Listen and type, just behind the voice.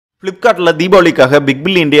Flipkartல தீபாவளிக்காக big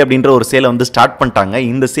billion டே அப்படின்ற ஒரு சேலை வந்து ஸ்டார்ட் பண்ணிட்டாங்க.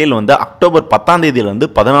 இந்த சேல் வந்து அக்டோபர் 10ஆம் தேதியில இருந்து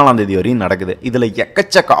 14ஆம் தேதி வரையும் நடக்குது. இதுல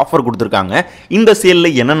எக்கச்சக்க ஆஃபர் கொடுத்திருக்காங்க. இந்த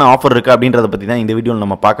சேல்ல என்னென்ன ஆஃபர் இருக்கு அப்படின்றத பத்தி தான் இந்த வீடியோல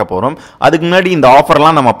நம்ம பார்க்க போறோம். அதுக்கு முன்னாடி இந்த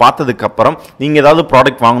ஆஃபர்லாம் நம்ம பார்த்ததுக்கு அப்புறம் நீங்க ஏதாவது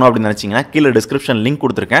ப்ராடக்ட் வாங்கணும் அப்படின்னு நினைச்சீங்கன்னா கீழ டிஸ்கிரிப்ஷன் லிங்க்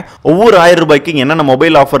கொடுத்திருக்கேன். ஒவ்வொரு 1000 ரூபாய்க்கு என்னென்ன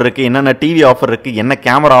மொபைல் ஆஃபர் இருக்கு, என்னென்ன டிவி ஆஃபர் இருக்கு, என்ன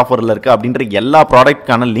கேமரா ஆஃபர்ல இருக்கு அப்படின்ற எல்லா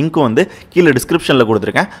ப்ராடக்ட்கான லிங்க்கும் வந்து கீழ டிஸ்கிரிப்ஷன்ல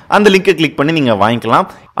கொடுத்திருக்கேன். அந்த லிங்கை கிளிக் பண்ணி நீங்க வாங்கிக்கலாம்.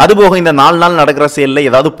 அதுபோக இந்த 4 நாள் நடக்கிற சேல்ல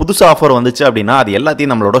ஏதாவது புதுசா ஆஃபர் வந்துச்சு அப்படின்னா அது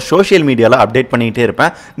எல்லாத்தையும் நம்மளோட சோஷியல் மீடியால அப்டேட் பண்ணிட்டே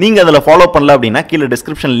இருப்பேன். நீங்க அதில் ஃபாலோ பண்ணல அப்படின்னா கீழே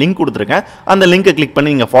டிஸ்கிரிப்ஷன் லிங்க் கொடுத்துருக்கேன். அந்த லிங்கை கிளிக்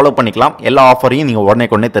பண்ணி நீங்க ஃபாலோ பண்ணிக்கலாம். எல்லா ஆஃபரையும் நீங்க உடனே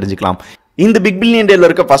தெரிஞ்சுக்கலாம். இந்த பிக் பில்லியன் டேல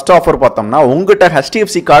இருக்க ஃபர்ஸ்ட் ஆஃபர் பார்த்தோம்னா உங்ககிட்ட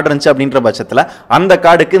HDFC கார்டு இருந்துச்சு அப்படின்ற பட்சத்தில் அந்த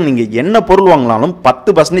கார்டுக்கு நீங்க என்ன பொருள் வாங்கினாலும்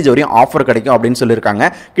 10% வரையும் ஆஃபர் கிடைக்கும் அப்படின்னு சொல்லியிருக்காங்க.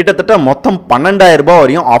 கிட்டத்தட்ட மொத்தம் 12,000 ரூபாய்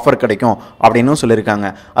வரையும் ஆஃபர் கிடைக்கும் அப்படின்னு சொல்லியிருக்காங்க.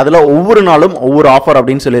 அதுல ஒவ்வொரு நாளும் ஒவ்வொரு ஆஃபர்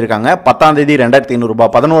அப்படின்னு சொல்லியிருக்காங்க. 10ஆம் தேதி 2,500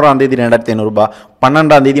 ரூபாய், 11ஆம் தேதி 2,500 ரூபாய்,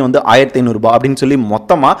 12ஆம் தேதி வந்து 1,500 ரூபாய் அப்படின்னு சொல்லி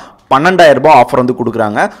மொத்தமா 12,000 ரூபாய் ஆஃபர் வந்து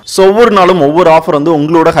கொடுக்குறாங்க. ஸோ ஒவ்வொரு நாளும் ஒவ்வொரு ஆஃபர் வந்து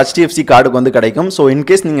உங்களோட HDFC கார்டுக்கு வந்து கிடைக்கும். ஸோ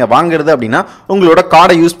இன்கேஸ் நீங்க வாங்குறது அப்படின்னா உங்களோட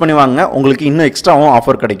கார்டை யூஸ் பண்ணி வாங்க, உங்களுக்கு இன்னும் எக்ஸ்ட்ராவும்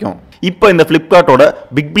ஆஃபர் கிடைக்கும். இப்போ இந்த Flipkartோட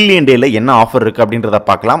பிக் பில்லியன் டேல என்ன ஆஃபர் இருக்கு அப்படின்றத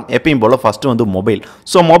பார்க்கலாம். எப்பயும் போல ஃபர்ஸ்ட் வந்து மொபைல்.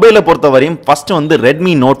 ஸோ மொபைலை பொறுத்தவரையும் ஃபர்ஸ்ட் வந்து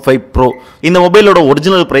Redmi Note 5 Pro. இந்த மொபைலோட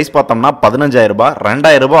ஒரிஜினல் பிரைஸ் பார்த்தோம்னா 15,000 ரூபாய்,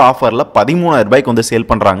 2,000 ரூபாய் ஆஃபர்ல 13,000 ரூபாய்க்கு வந்து சேல்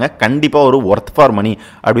பண்றாங்க. கண்டிப்பா ஒரு ஒர்த் ஃபார் மணி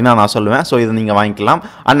அப்படின்னு தான் நான் சொல்லுவேன். ஸோ இதை நீங்க வாங்கிக்கலாம்.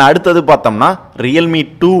 அண்ட் அடுத்தது பார்த்தோம்னா Realme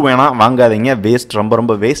 2 வேணா வாங்காதீங்க, வேஸ்ட்,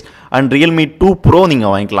 ரொம்ப வேஸ்ட். அண்ட் Realme 2 Pro நீங்க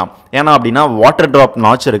வாங்கிக்கலாம். ஏன்னா அப்படின்னா வாட்டர் டிராப்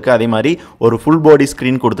நாட்ச் இருக்கு, அதே மாதிரி ஒரு ஃபுல் பாடி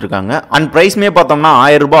ஸ்கிரீன் கொடுத்துருக்காங்க. அண்ட் பிரைஸ்மே பார்த்தோம்னா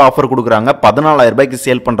 1000 ரூபாய் ஆஃபர் கொடுக்குறாங்க, 14,000 ரூபாய்க்கு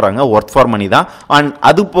சேல் பண்றாங்க. ஒர்த் ஃபார் மணி தான். அண்ட்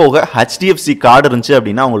அது போக HDFC கார்டு இருந்துச்சு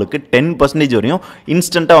அப்படின்னா உங்களுக்கு 10% வரையும்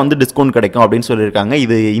இன்ஸ்டன்ட்டா வந்து டிஸ்கவுண்ட் கிடைக்கும் அப்படின்னு சொல்லியிருக்காங்க.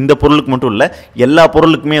 இது இந்த பொருளுக்கு மட்டும் இல்ல, எல்லா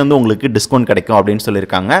பொருளுக்குமே வந்து உங்களுக்கு டிஸ்கவுண்ட் கிடைக்கும் அப்படின்னு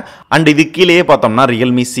சொல்லியிருக்காங்க. அண்ட் இது கீழேயே பார்த்தோம்னா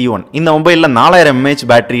Realme C1. இந்த மொபைல்ல 4000 mAh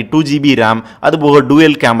பேட்டரி, 2GB ரேம், அது போக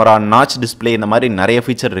டூயல் கேமரா, நாட்ச் டிஸ்பிளே, இந்த மாதிரி நிறைய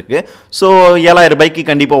ஃபீச்சர் இருக்கு. ஸோ 7,000 ரூபாய்க்கு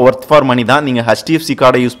கண்டிப்பா ஒர்த் ஃபார் மணி தான். நீங்க HDFC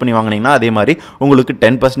கார்டை யூஸ் பண்ணி வாங்கினீங்கன்னா அதே மாதிரி உங்களுக்கு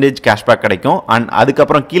 10% கேஷ்பேக் கிடைக்கும். அண்ட்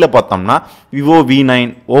அதுக்கப்புறம் கீழே பார்த்தோம்னா Vivo V9,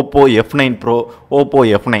 Oppo F9 Pro, Oppo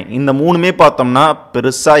F9 இந்த மூணுமே பார்த்தோம்னா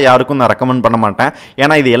பெருசா யாருக்கும் நான் ரெக்கமெண்ட் பண்ண மாட்டேன்.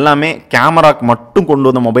 ஏன்னா இது எல்லாமே கேமராக்கு மட்டும் கொண்டு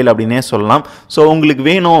வந்த மொபைல் அப்படின்னே சொல்லலாம். ஸோ உங்களுக்கு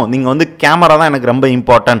வேணும், நீங்க வந்து கேமரா தான் எனக்கு ரொம்ப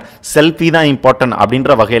இம்பார்ட்டன்ட், செல்ஃபி தான் இம்பார்ட்டன்ட்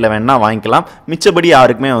அப்படின்ற வகையில் வேணா வாங்கிக்கலாம். மிச்சபடி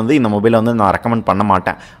யாருக்குமே வந்து இந்த மொபைலை வந்து நான் ரெக்கமெண்ட் பண்ண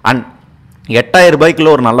மாட்டேன். அண்ட் 8,000 ரூபாய்க்குள்ள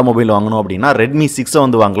ஒரு நல்ல மொபைல் வாங்கணும் அப்படின்னா Redmi 6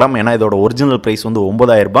 வந்து வாங்கலாம். ஏன்னா இதோட ஒரிஜினல் பிரைஸ் வந்து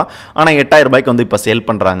 9,000 ரூபாய், ஆனால் 8,000 ரூபாய்க்கு வந்து இப்போ சேல்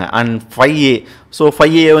பண்ணுறாங்க. அண்ட் 5A, ஸோ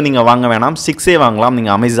 5A நீங்கள் வாங்க வேணாம், 6A வாங்கலாம்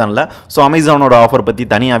நீங்கள் அமேசானில். ஸோ அமேசானோட ஆஃபர் பற்றி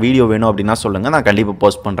தனியாக வீடியோ வேணும் அப்படின்னா சொல்லுங்கள், நான் கண்டிப்பாக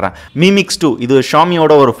போஸ்ட் பண்ணுறேன். Mi Mix 2 இது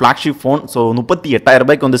ஷாமியோட ஒரு ஃப்ளாக்ஷிப் ஃபோன். ஸோ 38,000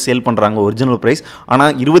 ரூபாய்க்கு வந்து சேல் பண்ணுறாங்க ஒரிஜினல் ப்ரைஸ்,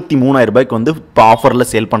 ஆனால் 23,000 ரூபாய்க்கு வந்து இப்போ ஆஃபரில்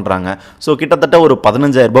சேல் பண்ணுறாங்க. ஸோ கிட்டத்தட்ட ஒரு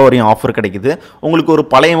 15,000 ரூபாய் வரையும் ஆஃபர் கிடைக்குது. உங்களுக்கு ஒரு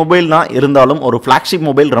பழைய மொபைல் தான் இருந்தாலும் ஒரு ஃப்ளாக்ஷிப்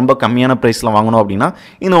மொபைல் ரொம்ப கம்மியான ப்ரைஸில் வாங்கணும் அப்படின்னா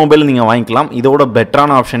இந்த மொபைல் நீங்கள் வாங்கிக்கலாம். இதோட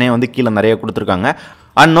பெட்டரான ஆப்ஷனே வந்து கீழே நிறைய கொடுத்துருக்காங்க.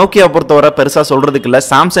 அண்ட் நோக்கியா பொறுத்தவரை பெருசாக சொல்கிறதுக்கு இல்லை.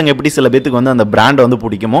 சாம்சங் எப்படி சில பேத்துக்கு வந்து அந்த பிராண்டை வந்து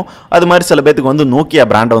பிடிக்குமோ அது மாதிரி சில பேத்துக்கு வந்து நோக்கியா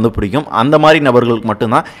பிராண்டை வந்து பிடிக்கும். அந்த மாதிரி நபர்களுக்கு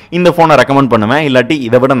மட்டும்தான் இந்த ஃபோனை ரெக்கமெண்ட் பண்ணுவேன். இல்லாட்டி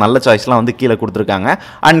இதை விட நல்ல சாய்ஸ்லாம் வந்து கீழே கொடுத்துருக்காங்க.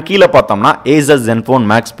 அண்ட் கீழே பார்த்தோம்னா Acer Zenfone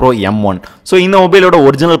Max Pro M1. So இந்த மொபைலோட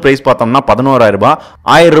ஒரிஜினல் ப்ரைஸ் பார்த்தோம்னா 11,000 ரூபாய்,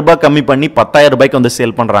 1000 ரூபாய் கம்மி பண்ணி 10,000 ரூபாய்க்கு வந்து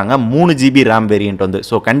சேல் பண்ணுறாங்க. 3GB ரேம் வேரியன்ட் வந்து.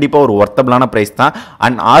 ஸோ கண்டிப்பாக ஒரு ஒர்த்தபிளான ப்ரைஸ் தான்.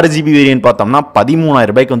 அண்ட் 6GB வேரியன்ட் பார்த்தோம்னா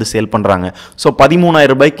 13,000 ரூபாய்க்கு வந்து சேல் பண்ணுறாங்க. ஸோ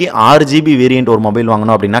 13,000 ரூபாய்க்கு 6GB வேரியன்ட் ஒரு மொபைல்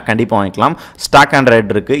அப்படின்னா கண்டிப்பா வாங்கிக்கலாம். ஸ்டாக்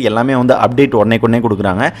ஆண்ட்ராய்டு இருக்கு, எல்லாமே வந்து அப்டேட் உடனே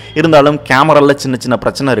கொடுக்குறாங்க. இருந்தாலும் கேமரால சின்ன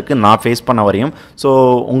பிரச்சனை இருக்கு நான் ஃபேஸ் பண்ண வரையும். ஸோ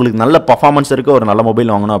உங்களுக்கு நல்ல பர்ஃபார்மன்ஸ் இருக்கு, ஒரு நல்ல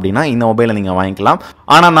மொபைல் வாங்கணும் அப்படின்னா இந்த மொபைலை நீங்க வாங்கிக்கலாம்.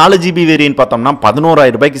 ஆனால் 4GB வேரியன்ட் பார்த்தோம்னா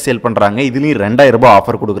 11,000 ரூபாய்க்கு சேல் பண்றாங்க. இதுலயும் 2,000 ரூபாய்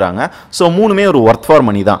ஆஃபர் கொடுக்குறாங்க. ஸோ மூணுமே ஒரு ஒர்த் ஃபார்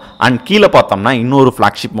மணி தான். அண்ட் கீழே பார்த்தோம்னா இன்னொரு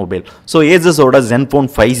flagship mobile. So Acerஸோட Zenfone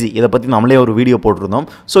 5G இதை பத்தி நம்மளே ஒரு வீடியோ போட்டிருந்தோம்.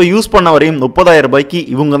 ஸோ யூஸ் பண்ண வரையும் 30,000 ரூபாய்க்கு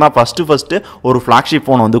இவங்க தான் ஃபர்ஸ்ட் ஒரு ஃபிளாக்ஷிப்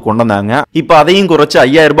போன் வந்து கொண்டு வந்தாங்க. இப்போ அதையும் குறைச்சு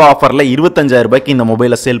 5,000 ரூபாய் ஆஃபர்ல 25,000 ரூபாய்க்கு இந்த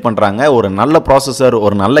மொபைலை சேல் பண்றாங்க. ஒரு நல்ல ப்ராசஸர்,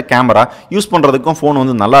 ஒரு நல்ல கேமரா, யூஸ் பண்றதுக்கும் ஃபோன்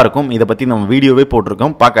வந்து நல்லா இருக்கும். இதை பத்தி நம்ம வீடியோவே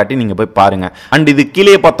போட்டிருக்கோம், பார்க்காட்டி நீங்க போய் பாருங்க. அண்ட் இது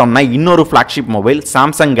கீழே பார்த்தோம்னா இன்னொரு flagship mobile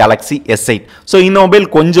Samsung Galaxy S8. So இந்த மொபைல்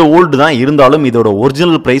கொஞ்சம் ஓல்டு தான் இருந்தாலும் இதோட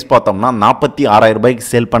ஒரிஜினல் பிரைஸ் பார்த்தோம்னா 46,000 ரூபாய்க்கு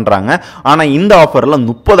சேல் பண்றாங்க. ஆனா இந்த ஆஃபர்ல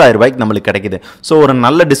 30,000 ரூபாய்க்கு நம்மளுக்கு கிடைக்குது. ஸோ ஒரு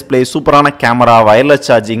நல்ல டிஸ்பிளே, சூப்பரான கேமரா, வயர்லெஸ்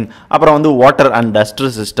சார்ஜிங், அப்புறம் வந்து வாட்டர் அண்ட் டஸ்ட்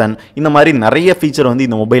ரெசிஸ்டன்ட், இந்த மாதிரி நிறைய ஃபீச்சர் வந்து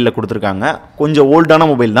இந்த மொபைலில் கொடுத்துருக்காங்க. கொஞ்சம் ஓல்டான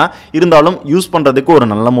மொபைல் தான் இருந்தாலும் யூஸ் பண்றதுக்கு ஒரு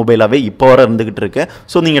நல்ல மொபைலாவே இப்போ வர இருந்துகிட்டு இருக்கு.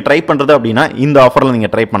 ஸோ நீங்க ட்ரை பண்றது அப்படின்னா இந்த ஆஃபர்ல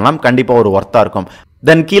நீங்க ட்ரை பண்ணலாம், கண்டிப்பா ஒரு ஒர்த்தா இருக்கும்.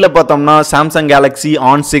 தென் கீழே பார்த்தோம்னா சாம்சங் கேலக்ஸி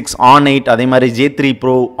ஆன் 6 ஆன் 8 அதே மாதிரி J3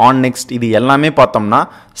 Pro ஆன் நெக்ஸ்ட் இது எல்லாமே பார்த்தோம்னா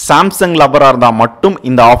சாம்சங் லவராக இருந்தால் மட்டும்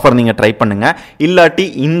இந்த ஆஃபர் நீங்கள் ட்ரை பண்ணுங்கள். இல்லாட்டி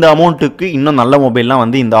இந்த அமௌண்ட்டுக்கு இன்னும் நல்ல மொபைல்லாம்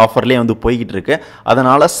வந்து இந்த ஆஃபர்லேயே வந்து போய்கிட்டு இருக்கு.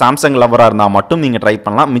 அதனால் சாம்சங் லவராக இருந்தால் மட்டும் நீங்கள் ட்ரை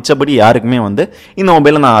பண்ணலாம். மிச்சப்படி யாருக்குமே வந்து இந்த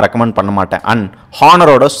மொபைலை நான் ரெக்கமெண்ட் பண்ண மாட்டேன். அண்ட்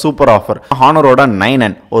ஹானரோட சூப்பர் ஆஃபர், ஹானரோட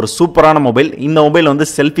 9N ஒரு சூப்பரான மொபைல். இந்த மொபைல் வந்து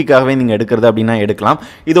செல்ஃபிக்காகவே நீங்கள் எடுக்கிறது அப்படின்னா எடுக்கலாம்.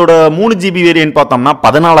 இதோட 3GB வேரியன்ட் பார்த்தோம்னா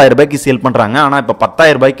 14,000 ரூபாய்க்கு சேல் பண்ணுறாங்க. ஆனால் இப்போ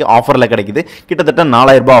 10,000 ரூபாய்க்கு ஆஃபரில் கிடைக்குது. கிட்டத்தட்ட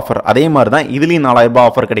 4,000 ரூபாய் ஆஃபர். அதே மாதிரி தான் இதுலேயும் 4,000 ரூபாய்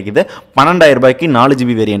ஆஃபர் கிடைக்குது. 12,000 ரூபாய்க்கு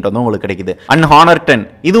 4GB வேரியன்ட் வந்து உங்களுக்கு கிடைக்குது. அண்ட் ஹானர் 10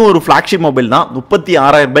 இதுவும் ஒரு ஃபிளாக்ஷிப் மொபைல் தான்.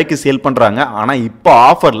 36,000 ரூபாய்க்கு சேல் பண்றாங்க. ஆனா இப்போ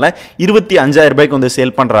ஆஃபர்ல 25,000 ரூபாய்க்கு வந்து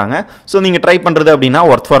சேல் பண்றாங்க. ஸோ நீங்க ட்ரை பண்றது அப்படின்னா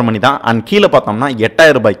ஒர்த் ஃபார் மணி தான். அண்ட் கீழே பார்த்தோம்னா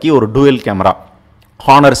 8,000 ரூபாய்க்கு ஒரு dual camera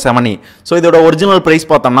honour 7E. So இதோட ஒரிஜினல் ப்ரைஸ்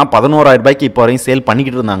பார்த்தோம்னா 11,000 ரூபாய்க்கு இப்போ வரையும் சேல்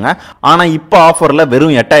பண்ணிக்கிட்டு இருந்தாங்க. ஆனால் இப்போ ஆஃபரில்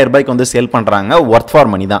வெறும் 8,000 ரூபாய்க்கு வந்து சேல் பண்ணுறாங்க. ஒர்த் ஃபார்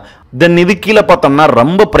மணி தான். தென் இது கீழே பார்த்தோம்னா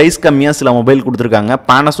ரொம்ப ப்ரைஸ் கம்மியாக சில மொபைல் கொடுத்துருக்காங்க.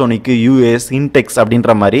 பேனசோனிக், யூஎஸ், இன்டெக்ஸ்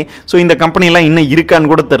அப்படின்ற மாதிரி. ஸோ இந்த கம்பெனிலாம் இன்னும்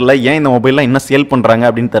இருக்கான்னு கூட தெரில. ஏன் இந்த மொபைல்லாம் இன்னும் சேல் பண்ணுறாங்க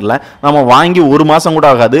அப்படின்னு தெரில. நம்ம வாங்கி ஒரு மாதம் கூட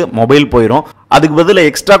ஆகாது, மொபைல் போயிடும். அதுக்கு பதில்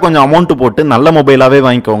எக்ஸ்ட்ரா கொஞ்சம் அமௌண்ட் போட்டு நல்ல மொபைலாகவே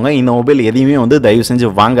வாங்கிக்கோங்க. இந்த மொபைல் எதையுமே வந்து தயவு செஞ்சு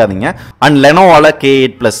வாங்காதீங்க. அண்ட் லெனோவால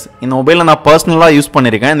K8+, இந்த மொபைலை நான் பர்சனலாக யூஸ்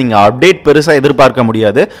பண்ணியிருக்கேன். நீங்கள் அப்டேட் பெருசாக எதிர்பார்க்க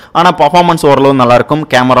முடியாது. ஆனால் பர்ஃபார்மன்ஸ் ஓரளவு நல்லாயிருக்கும்,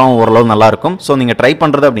 கேமராவும் ஓரளவு நல்லாயிருக்கும். ஸோ நீங்கள் ட்ரை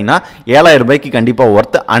பண்ணுறது அப்படின்னா 7,000 ரூபாய்க்கு கண்டிப்பாக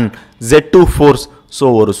worth. And Z2 Force so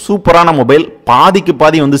ஒரு சூப்பரான மொபைல், பாதிக்கு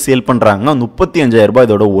பாதி வந்து சேல் பண்ணுறாங்க. 35,000 ரூபாய்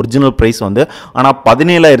இதோட ஒரிஜினல் ப்ரைஸ் வந்து. ஆனால்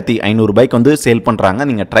 17,500 ரூபாய்க்கு வந்து சேல் பண்ணுறாங்க.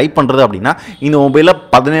 நீங்கள் ட்ரை பண்ணுறது அப்படின்னா இந்த மொபைலில்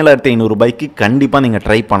 17,500 ரூபாய்க்கு கண்டிப்பாக நீங்கள்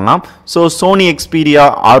ட்ரை பண்ணலாம். So Sony Xperia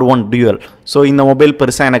R1 Dual, so இந்த மொபைல்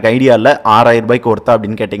பெருசாக எனக்கு ஐடியா இல்லை 6,000 ரூபாய்க்கு ஒருத்தா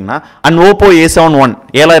அப்படின்னு கேட்டிங்கன்னா. அண்ட் ஓப்போ A71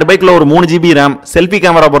 7,000 ரூபாய்க்குள்ள ஒரு 3GB ரேம், செல்ஃபி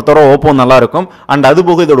கேமரா பொறுத்தவரை ஓப்போ நல்லாயிருக்கும். அண்ட் அது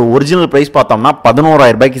போக இதோட ஒரிஜினல் ப்ரைஸ் பார்த்தோம்னா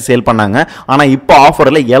 11,000 ரூபாய்க்கு சேல் பண்ணாங்க. ஆனால் இப்போ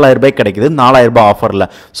ஆஃபரில் 7,000 ரூபாய்க்கு கிடைக்குது, 4,000 ரூபாய் ஆஃபரில்.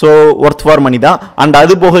 ஸோ ஒர்த் ஃபார் மணி தான். அண்ட்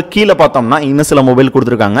அது போக கீழே பார்த்தோம்னா இன்னும் சில மொபைல்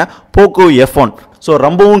கொடுத்துருக்காங்க. போக்கோ F1 ஸோ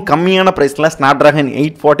ரொம்பவும் கம்மியான ப்ரைஸில் ஸ்னாப்ட்ராகன்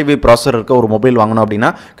 845 ப்ராசஸர் இருக்க ஒரு மொபைல் வாங்கணும் அப்படின்னா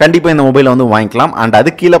கண்டிப்பாக இந்த மொபைலை வந்து வாங்கிக்கலாம். அண்ட் அது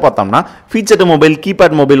கீழே பார்த்தோம்னா ஃபீச்சர்டு மொபைல்,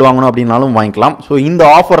 கீபேட் மொபைல் வாங்கணும் அப்படின்னாலும் வாங்கிக்கலாம். ஸோ இந்த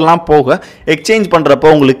ஆஃபர்லாம் போக எக்ஸ்சேஞ்ச்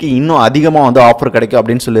பண்ணுறப்போ உங்களுக்கு இன்னும் அதிகமாக வந்து ஆஃபர் கிடைக்கும்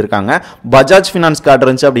அப்படின்னு சொல்லியிருக்காங்க. பஜாஜ் ஃபினான்ஸ் கார்டு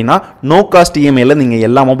இருந்துச்சு அப்படின்னா நோ காஸ்ட் இஎம்ஐயில் நீங்கள்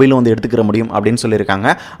எல்லா மொபைலும் வந்து எடுத்துக்கிற முடியும் அப்படின்னு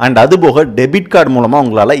சொல்லியிருக்காங்க. அண்ட் அது போக டெபிட் கார்டு மூலமாக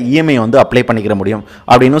உங்களால் இஎம்ஐ வந்து அப்ளை பண்ணிக்கிற முடியும்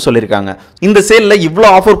அப்படின்னு சொல்லியிருக்காங்க. இந்த சேலில் இவ்வளோ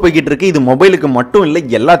ஆஃபர் போய்கிட்டு இருக்கு. இது மொபைலுக்கு மட்டும் இல்லை,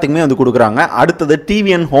 எல்லாத்துக்குமே வந்து கொடுக்குறாங்க. அடுத்தது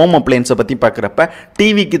டிவி அண்ட் ஹோம் அப்ளையன்ஸை பற்றி பார்க்குறப்ப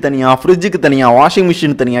டிவிக்கு தனியாக, ஃப்ரிட்ஜுக்கு தனியாக, வாஷிங்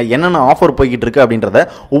மிஷின் தனியாக என்னென்ன ஆஃபர் போய்கிட்டு இருக்கு அப்படின்றத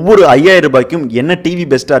ஒவ்வொரு 5,000 ரூபாய்க்கும் என்ன டிவி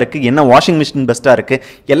பெஸ்ட்டாக இருக்குது, என்ன வாஷிங் மிஷின் பெஸ்ட்டாக இருக்குது,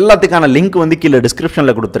 எல்லாத்துக்கான லிங்க் வந்து கீழே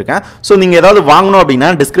டிஸ்கிரிப்ஷனில் கொடுத்துருக்கேன். ஸோ நீங்கள் ஏதாவது வாங்கணும் அப்படின்னா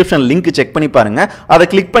டிஸ்கிரிப்ஷன் லிங்க் செக் பண்ணி பாருங்கள். அதை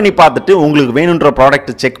கிளிக் பண்ணி பார்த்துட்டு உங்களுக்கு வேணுன்ற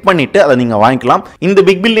ப்ராடக்ட் செக் பண்ணிவிட்டு அதை நீங்கள் வாங்கிக்கலாம். இந்த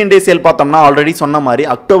பிக் பில்லியன் டே சேல் பார்த்தோம்னா ஆல்ரெடி சொன்ன மாதிரி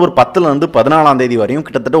அக்டோபர் 10லேருந்து 14ஆம் தேதி வரையும்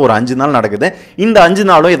கிட்டத்தட்ட ஒரு 5 நாள் நடக்குது. இந்த 5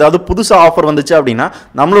 நாளும் ஏதாவது புதுசாக ஆஃபர் வந்துச்சு அப்படின்னா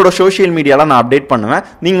நம்மளோட சோஷியல் மீடியாவில் நான் அப்டேட் பண்ணுவேன்.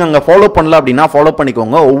 நீங்க அங்க ஃபாலோ பண்ணல அப்படின்னா ஃபாலோ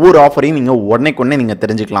பண்ணிக்கோங்க. ஒவ்வொரு ஆஃபரையும் நீங்க உடனே நீங்க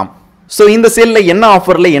தெரிஞ்சுக்கலாம். ஸோ இந்த சேலில் என்ன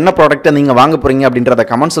ஆஃபரில் என்ன ப்ராடக்ட்டை நீங்கள் வாங்க போகிறீங்க அப்படின்றத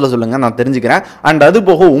கமெண்ட்ஸில் சொல்லுங்கள், நான் தெரிஞ்சுக்கிறேன். அண்ட் அது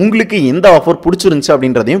போக உங்களுக்கு எந்த ஆஃபர் பிடிச்சிருந்துச்சு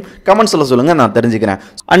அப்படின்றதையும் கமெண்ட்ஸில் சொல்லுங்கள், நான் தெரிஞ்சுக்கிறேன்.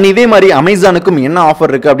 அண்ட் இதே மாதிரி அமேசானுக்கும் என்ன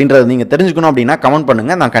ஆஃபர் இருக்குது அப்படின்றத நீங்கள் தெரிஞ்சுக்கணும் அப்படின்னா கமெண்ட்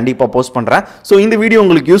பண்ணுங்கள், நான் கண்டிப்பாக போஸ்ட் பண்ணுறேன். ஸோ இந்த வீடியோ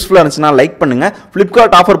உங்களுக்கு யூஸ்ஃபுல்லாக இருந்துச்சுன்னா லைக் பண்ணுங்கள்.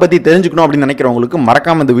 ஃப்ளிப்கார்ட் ஆஃபர் பற்றி தெரிஞ்சுக்கணும் அப்படின்னு நினைக்கிறவங்களுக்கு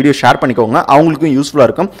மறக்காம இந்த வீடியோ ஷேர் பண்ணிக்கோங்க, அவங்களுக்கும் யூஸ்ஃபுல்லாக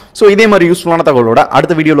இருக்கும். ஸோ இதே மாதிரி யூஸ்ஃபுல்லான தகவலோட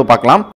அடுத்த வீடியோவில் பார்க்கலாம்.